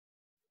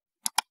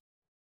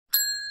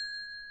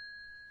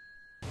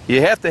You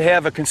have to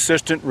have a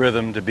consistent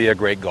rhythm to be a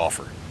great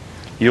golfer.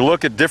 You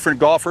look at different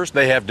golfers,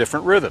 they have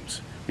different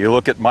rhythms. You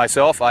look at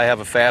myself, I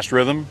have a fast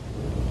rhythm.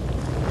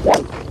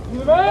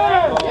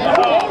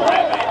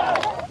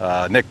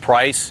 Nick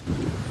Price,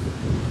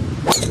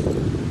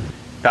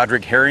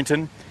 Patrick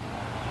Harrington.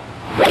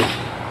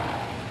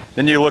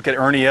 Then you look at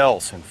Ernie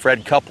Els and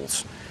Fred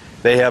Couples.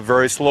 They have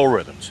very slow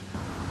rhythms.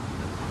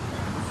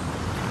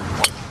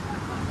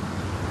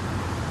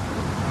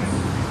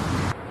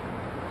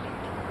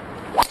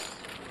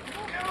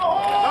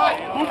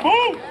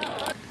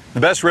 The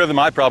best rhythm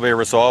I probably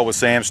ever saw was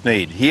Sam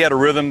Snead. He had a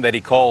rhythm that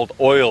he called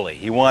oily.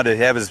 He wanted to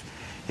have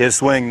his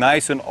swing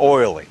nice and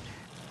oily.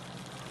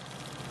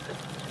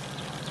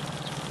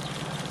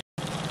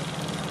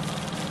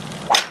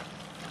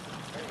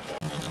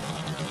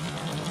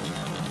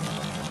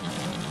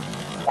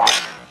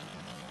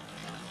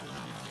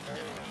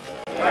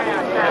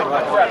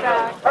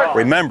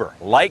 Remember,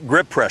 light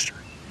grip pressure.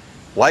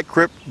 Light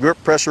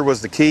grip pressure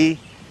was the key.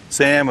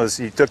 Sam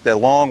he took that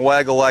long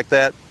waggle like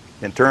that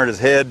and turned his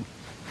head.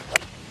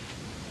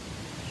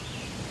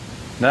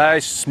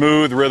 Nice,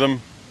 smooth rhythm.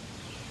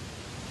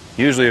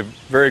 Usually a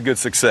very good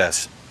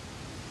success.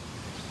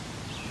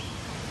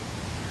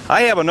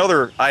 I have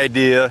another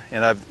idea,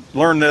 and I've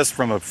learned this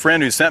from a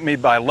friend who sent me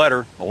by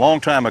letter a long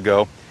time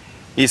ago.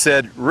 He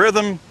said,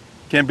 rhythm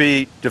can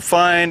be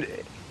defined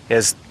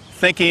as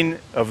thinking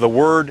of the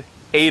word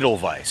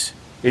Edelweiss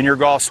in your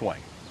golf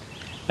swing.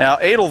 Now,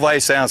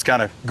 Edelweiss sounds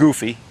kind of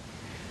goofy,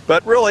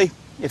 but really,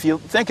 if you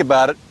think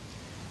about it,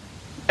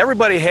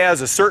 everybody has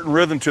a certain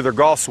rhythm to their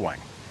golf swing.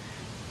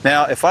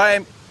 Now, if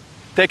I'm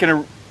taking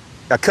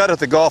a cut at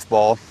the golf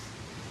ball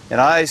and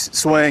I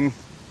swing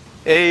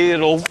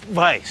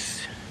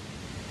Edelweiss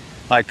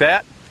like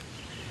that,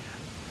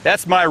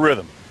 that's my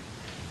rhythm.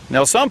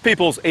 Now, some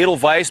people's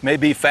Edelweiss may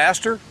be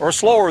faster or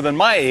slower than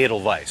my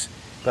Edelweiss,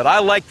 but I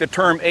like the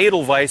term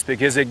Edelweiss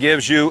because it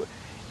gives you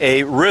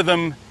a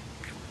rhythm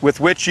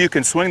with which you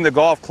can swing the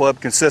golf club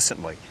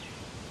consistently.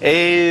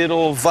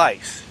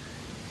 Edelweiss.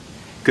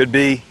 Could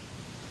be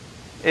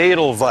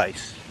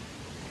Edelweiss.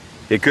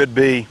 It could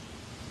be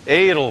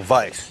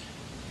Edelweiss.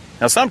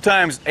 Now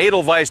sometimes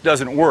Edelweiss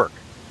doesn't work.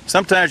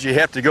 Sometimes you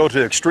have to go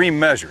to extreme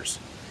measures.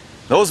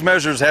 Those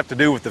measures have to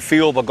do with the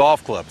feel of the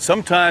golf club.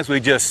 Sometimes we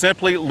just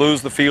simply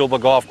lose the feel of the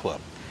golf club.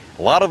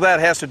 A lot of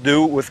that has to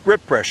do with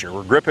grip pressure.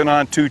 We're gripping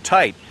on too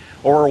tight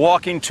or we're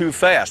walking too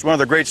fast. One of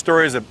the great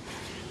stories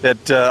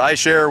that I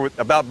share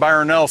about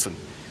Byron Nelson.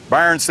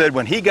 Byron said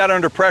when he got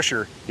under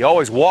pressure, he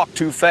always walked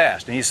too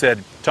fast. And he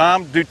said,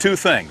 Tom, do two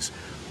things.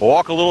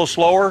 Walk a little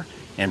slower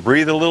and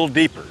breathe a little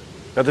deeper.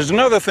 But there's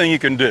another thing you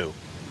can do.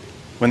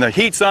 When the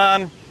heat's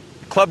on,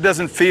 the club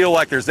doesn't feel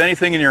like there's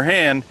anything in your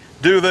hand,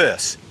 do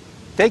this.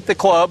 Take the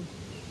club,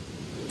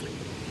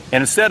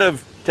 and instead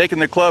of taking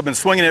the club and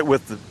swinging it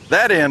with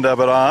that end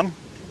of it on,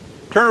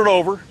 turn it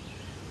over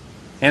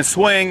and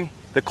swing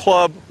the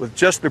club with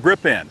just the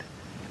grip end.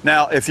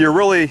 Now, if you're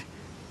really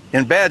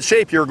in bad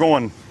shape, you're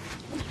going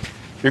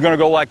to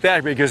go like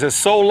that because it's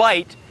so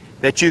light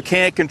that you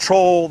can't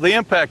control the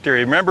impact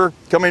area. Remember,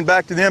 coming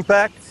back to the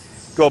impact,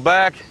 go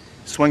back,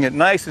 swing it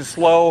nice and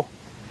slow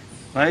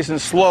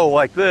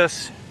like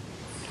this,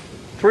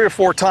 3 or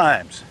 4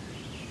 times.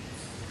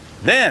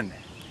 Then,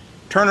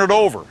 turn it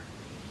over.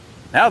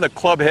 Now the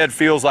club head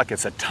feels like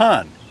it's a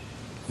ton.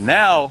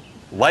 Now,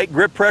 light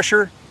grip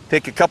pressure,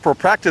 take a couple of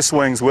practice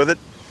swings with it.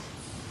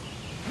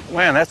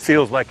 Man, that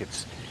feels like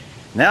it's...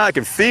 Now I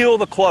can feel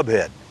the club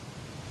head.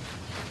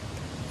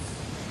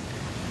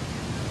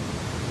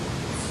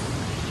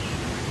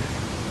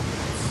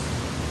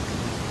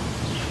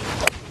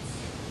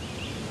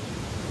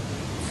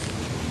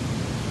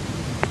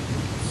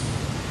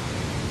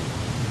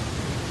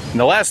 And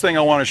the last thing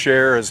I want to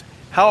share is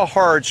how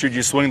hard should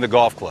you swing the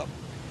golf club?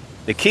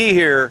 The key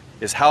here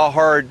is how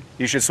hard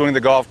you should swing the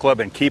golf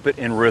club and keep it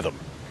in rhythm.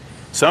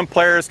 Some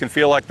players can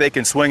feel like they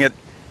can swing it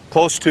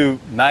close to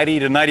 90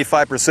 to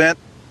 95%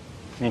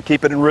 and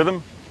keep it in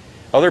rhythm.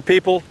 Other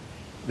people,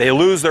 they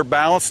lose their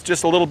balance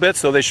just a little bit,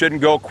 so they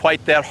shouldn't go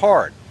quite that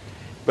hard.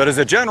 But as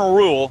a general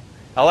rule,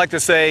 I like to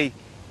say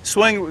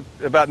swing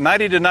about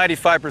 90 to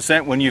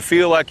 95% when you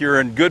feel like you're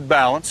in good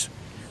balance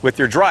with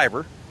your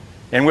driver,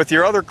 and with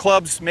your other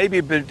clubs, maybe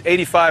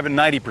 85 and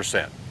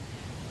 90%.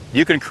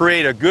 You can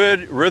create a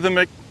good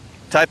rhythmic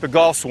type of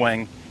golf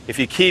swing if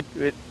you keep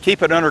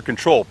it under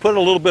control. Put a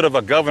little bit of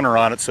a governor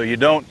on it so you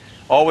don't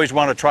always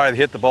want to try to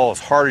hit the ball as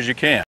hard as you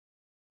can.